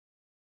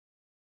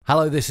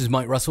Hello, this is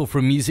Mike Russell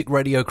from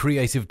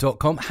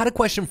musicradiocreative.com. Had a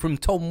question from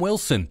Tom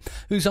Wilson,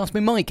 who's asked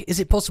me, Mike, is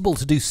it possible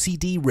to do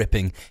CD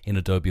ripping in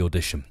Adobe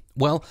Audition?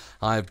 Well,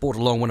 I've brought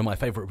along one of my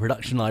favourite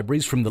production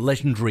libraries from the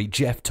legendary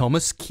Jeff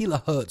Thomas,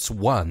 Kilohertz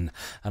 1,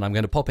 and I'm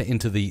going to pop it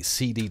into the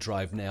CD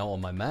drive now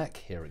on my Mac.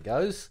 Here it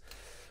goes.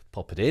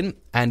 Pop it in,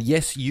 and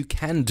yes, you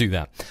can do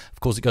that. Of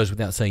course, it goes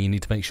without saying you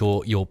need to make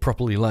sure you're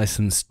properly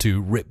licensed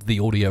to rip the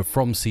audio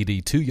from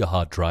CD to your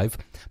hard drive,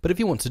 but if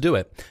you want to do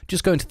it,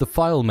 just go into the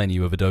File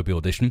menu of Adobe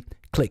Audition,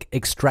 click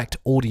Extract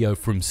Audio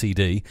from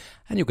CD,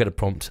 and you'll get a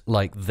prompt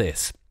like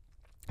this.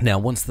 Now,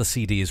 once the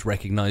CD is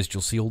recognized, you'll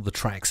see all the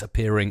tracks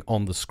appearing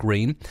on the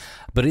screen.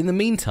 But in the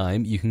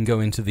meantime, you can go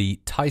into the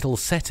title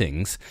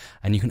settings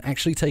and you can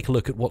actually take a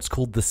look at what's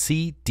called the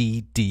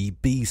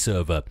CDDB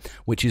server,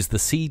 which is the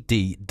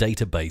CD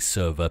Database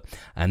server.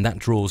 And that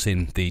draws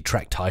in the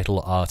track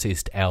title,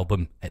 artist,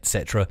 album,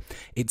 etc.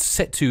 It's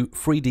set to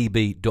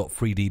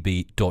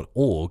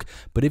freedb.freedb.org.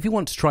 But if you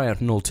want to try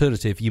out an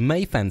alternative, you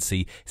may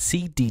fancy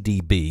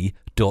cddb.cddb.org:880.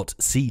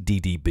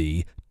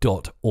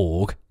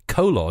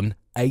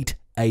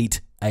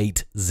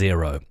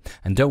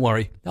 And don't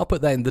worry, I'll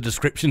put that in the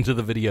description to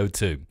the video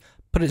too.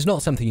 But it's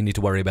not something you need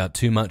to worry about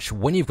too much.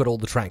 When you've got all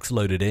the tracks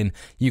loaded in,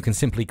 you can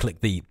simply click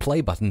the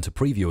play button to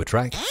preview a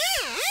track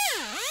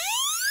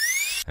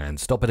and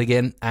stop it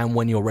again. And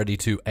when you're ready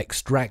to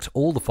extract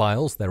all the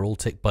files, they're all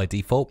ticked by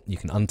default. You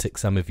can untick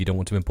some if you don't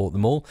want to import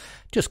them all.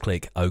 Just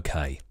click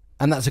OK.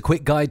 And that's a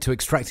quick guide to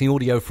extracting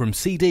audio from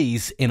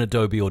CDs in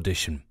Adobe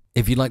Audition.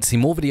 If you'd like to see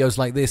more videos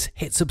like this,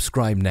 hit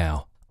subscribe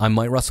now. I'm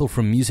Mike Russell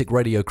from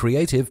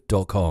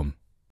musicradiocreative.com.